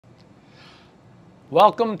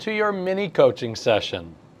Welcome to your mini coaching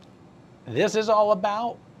session. This is all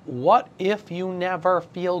about what if you never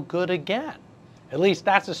feel good again? At least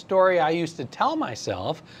that's a story I used to tell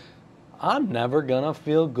myself. I'm never gonna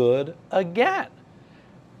feel good again.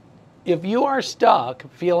 If you are stuck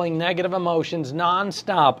feeling negative emotions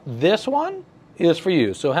nonstop, this one is for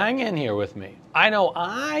you. So hang in here with me. I know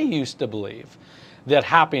I used to believe that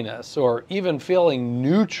happiness or even feeling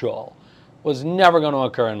neutral was never going to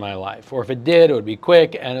occur in my life. Or if it did, it would be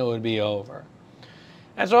quick and it would be over.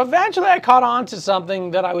 And so eventually I caught on to something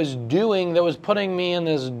that I was doing that was putting me in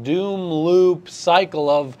this doom loop cycle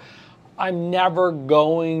of I'm never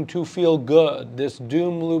going to feel good. This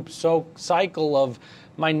doom loop cycle of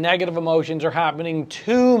my negative emotions are happening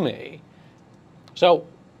to me. So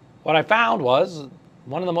what I found was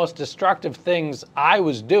one of the most destructive things I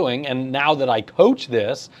was doing, and now that I coach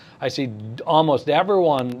this, I see almost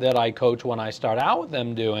everyone that I coach when I start out with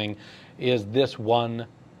them doing, is this one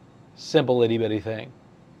simple itty bitty thing.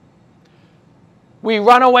 We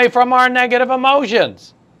run away from our negative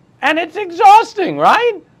emotions, and it's exhausting,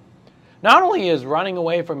 right? Not only is running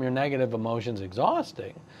away from your negative emotions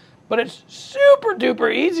exhausting, but it's super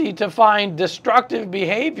duper easy to find destructive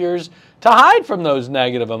behaviors to hide from those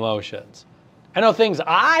negative emotions. I know things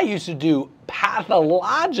I used to do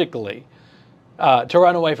pathologically to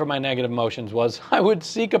run away from my negative emotions was I would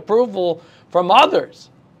seek approval from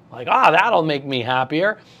others. Like, that'll make me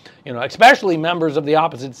happier. You know, especially members of the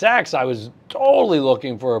opposite sex, I was totally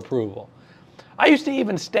looking for approval. I used to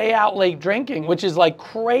even stay out late drinking, which is like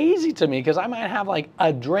crazy to me because I might have like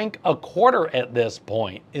a drink a quarter at this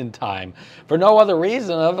point in time for no other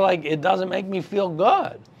reason of like it doesn't make me feel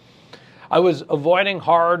good. I was avoiding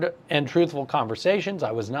hard and truthful conversations.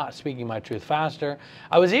 I was not speaking my truth faster.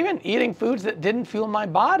 I was even eating foods that didn't fuel my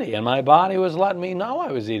body, and my body was letting me know I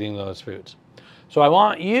was eating those foods. So I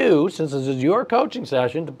want you, since this is your coaching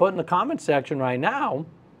session, to put in the comment section right now,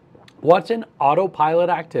 what's an autopilot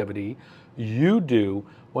activity you do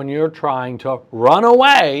when you're trying to run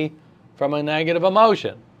away from a negative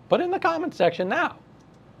emotion? Put it in the comment section now.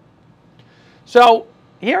 So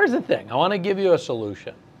here's the thing. I want to give you a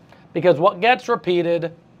solution. Because what gets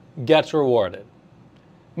repeated gets rewarded.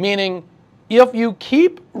 Meaning, if you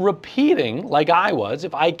keep repeating, like I was,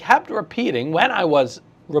 if I kept repeating when I was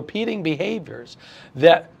repeating behaviors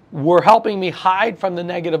that were helping me hide from the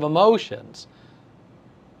negative emotions,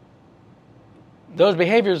 those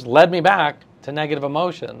behaviors led me back to negative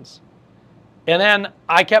emotions. And then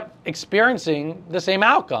I kept experiencing the same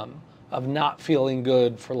outcome of not feeling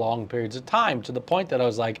good for long periods of time to the point that I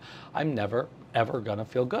was like, I'm never ever going to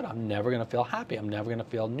feel good. I'm never going to feel happy. I'm never going to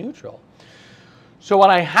feel neutral. So what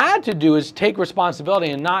I had to do is take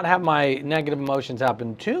responsibility and not have my negative emotions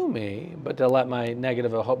happen to me, but to let my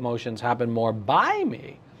negative emotions happen more by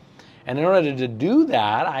me. And in order to do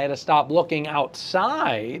that, I had to stop looking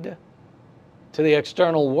outside to the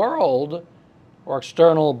external world or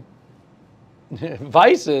external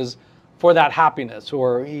vices for that happiness.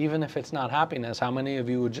 Or even if it's not happiness, how many of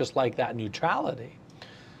you would just like that neutrality?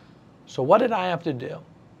 So what did I have to do?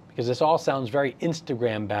 Because this all sounds very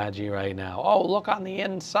Instagram badgy right now. Oh, look on the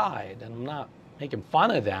inside. And I'm not making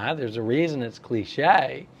fun of that. There's a reason it's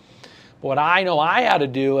cliche. But what I know I had to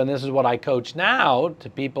do, and this is what I coach now to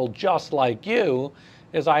people just like you,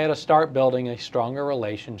 is I had to start building a stronger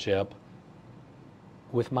relationship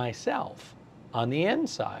with myself on the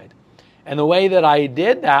inside. And the way that I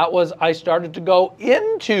did that was I started to go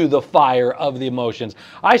into the fire of the emotions.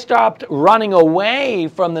 I stopped running away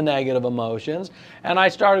from the negative emotions, and I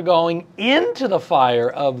started going into the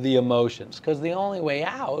fire of the emotions, because the only way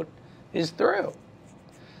out is through.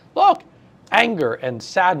 Look, anger and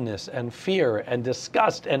sadness and fear and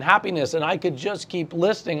disgust and happiness, and I could just keep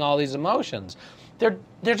listing all these emotions. They're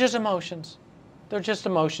just emotions. They're just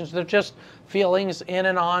emotions. They're just feelings in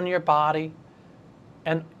and on your body.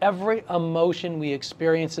 And every emotion we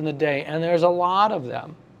experience in the day, and there's a lot of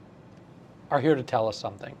them, are here to tell us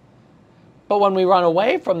something. But when we run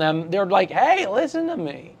away from them, they're like, hey, listen to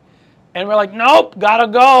me. And we're like, nope, gotta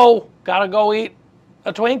go eat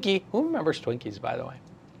a Twinkie. Who remembers Twinkies, by the way?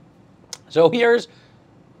 So here's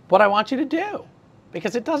what I want you to do.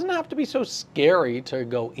 Because it doesn't have to be so scary to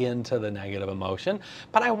go into the negative emotion,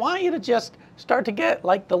 but I want you to just start to get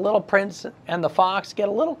like the little prince and the fox, get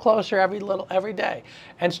a little closer every day,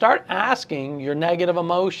 and start asking your negative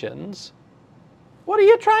emotions, what are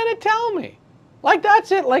you trying to tell me? Like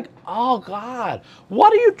that's it, like, oh God,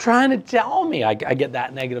 what are you trying to tell me? I get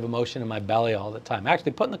that negative emotion in my belly all the time.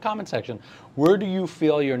 Actually, put in the comment section, where do you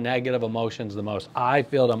feel your negative emotions the most? I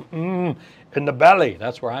feel them in the belly,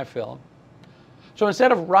 that's where I feel them. So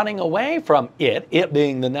instead of running away from it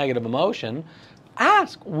being the negative emotion,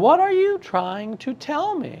 Ask, what are you trying to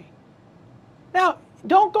tell me? Now,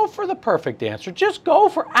 don't go for the perfect answer. Just go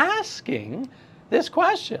for asking this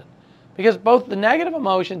question. Because both the negative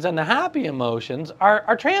emotions and the happy emotions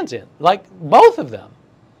are transient, like both of them.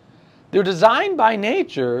 They're designed by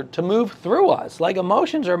nature to move through us. Like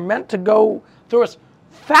emotions are meant to go through us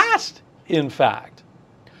fast, in fact.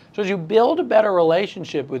 So as you build a better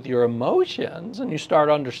relationship with your emotions and you start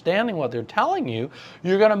understanding what they're telling you,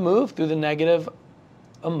 you're going to move through the negative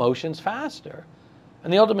emotions faster.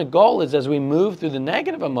 And the ultimate goal is, as we move through the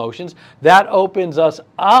negative emotions, that opens us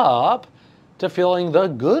up to feeling the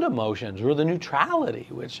good emotions or the neutrality,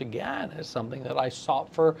 which again is something that I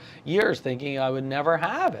sought for years, thinking I would never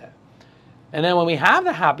have it. And then when we have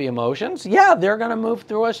the happy emotions, yeah, they're going to move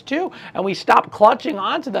through us too. And we stop clutching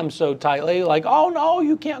onto them so tightly, like, oh no,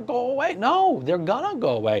 you can't go away. No, they're going to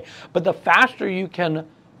go away. But the faster you can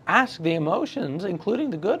ask the emotions, including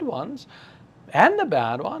the good ones and the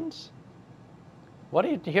bad ones, what are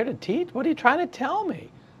you here to teach? What are you trying to tell me?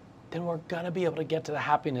 Then we're going to be able to get to the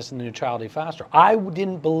happiness and the neutrality faster. I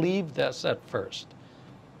didn't believe this at first.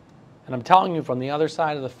 And I'm telling you from the other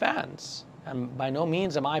side of the fence, and by no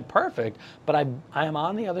means am I perfect, but I am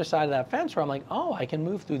on the other side of that fence where I'm like, oh, I can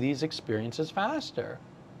move through these experiences faster.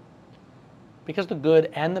 Because the good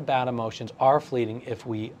and the bad emotions are fleeting if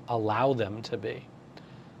we allow them to be.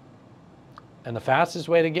 And the fastest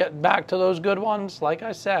way to get back to those good ones, like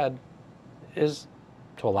I said, is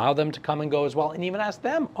to allow them to come and go as well, and even ask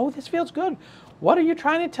them, oh, this feels good. What are you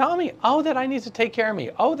trying to tell me? Oh, that I need to take care of me.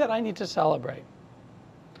 Oh, that I need to celebrate.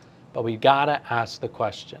 But we gotta ask the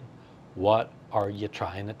question, what are you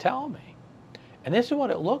trying to tell me? And this is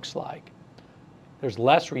what it looks like. There's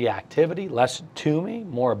less reactivity, less to me,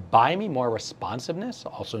 more by me, more responsiveness,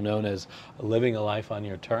 also known as living a life on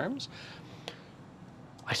your terms.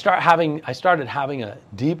 I started having a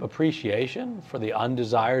deep appreciation for the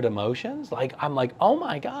undesired emotions. I'm like, oh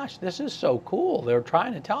my gosh, this is so cool. They're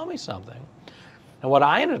trying to tell me something. And what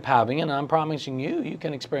I ended up having, and I'm promising you, you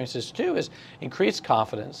can experience this too, is increased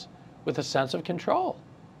confidence with a sense of control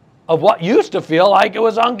of what used to feel like it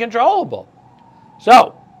was uncontrollable.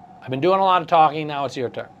 So, I've been doing a lot of talking, now it's your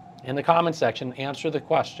turn. In the comment section, answer the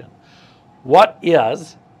question. What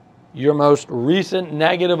is your most recent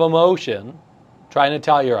negative emotion trying to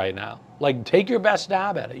tell you right now? Like, take your best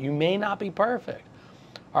stab at it. You may not be perfect.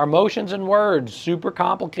 Our emotions and words, super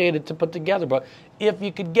complicated to put together, but if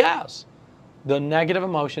you could guess the negative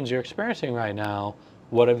emotions you're experiencing right now,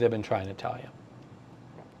 what have they been trying to tell you?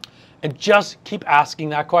 And just keep asking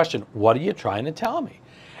that question. What are you trying to tell me?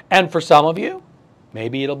 And for some of you,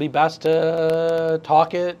 maybe it'll be best to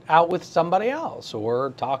talk it out with somebody else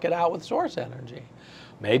or talk it out with source energy.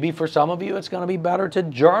 Maybe for some of you, it's going to be better to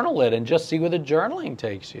journal it and just see where the journaling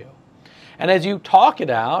takes you. And as you talk it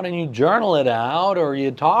out and you journal it out, or you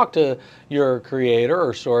talk to your creator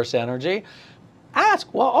or source energy,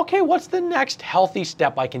 ask, well, okay, what's the next healthy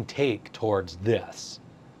step I can take towards this?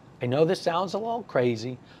 I know this sounds a little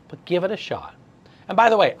crazy, but give it a shot. And by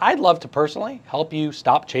the way, I'd love to personally help you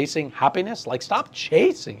stop chasing happiness, like stop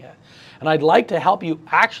chasing it. And I'd like to help you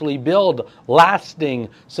actually build lasting,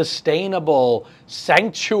 sustainable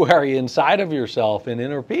sanctuary inside of yourself in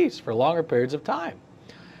inner peace for longer periods of time.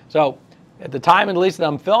 So at the time, at least that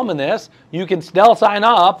I'm filming this, you can still sign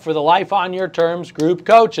up for the Life on Your Terms group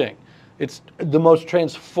coaching. It's the most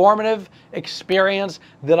transformative experience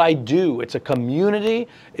that I do. It's a community,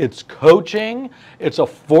 it's coaching, it's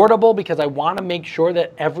affordable because I want to make sure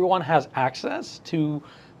that everyone has access to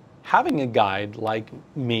having a guide like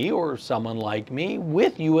me or someone like me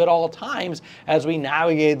with you at all times as we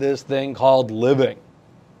navigate this thing called living.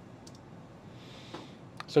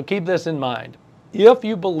 So keep this in mind. If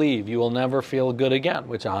you believe you will never feel good again,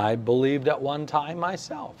 which I believed at one time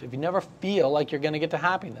myself, if you never feel like you're going to get to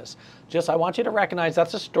happiness, I want you to recognize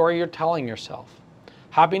that's a story you're telling yourself.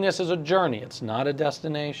 Happiness is a journey, it's not a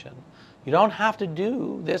destination. You don't have to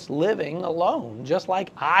do this living alone, just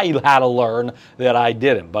like I had to learn that I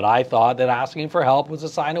didn't. But I thought that asking for help was a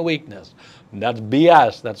sign of weakness. And that's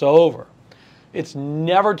BS, that's over. It's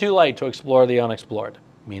never too late to explore the unexplored,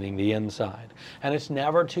 meaning the inside. And it's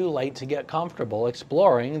never too late to get comfortable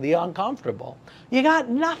exploring the uncomfortable. You got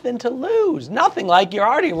nothing to lose, nothing, like you're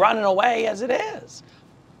already running away as it is.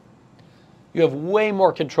 You have way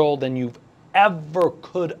more control than you've ever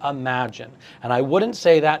could imagine. And I wouldn't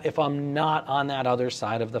say that if I'm not on that other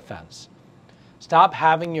side of the fence. Stop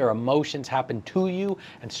having your emotions happen to you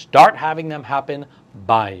and start having them happen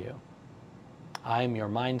by you. I'm your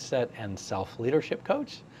mindset and self-leadership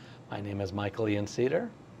coach. My name is Michael Ian Cedar.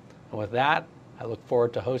 And with that, I look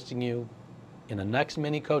forward to hosting you in the next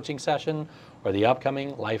mini coaching session or the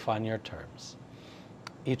upcoming Life on Your Terms.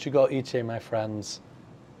 Ichigo Ichi, my friends.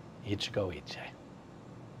 Ichigo Ichi.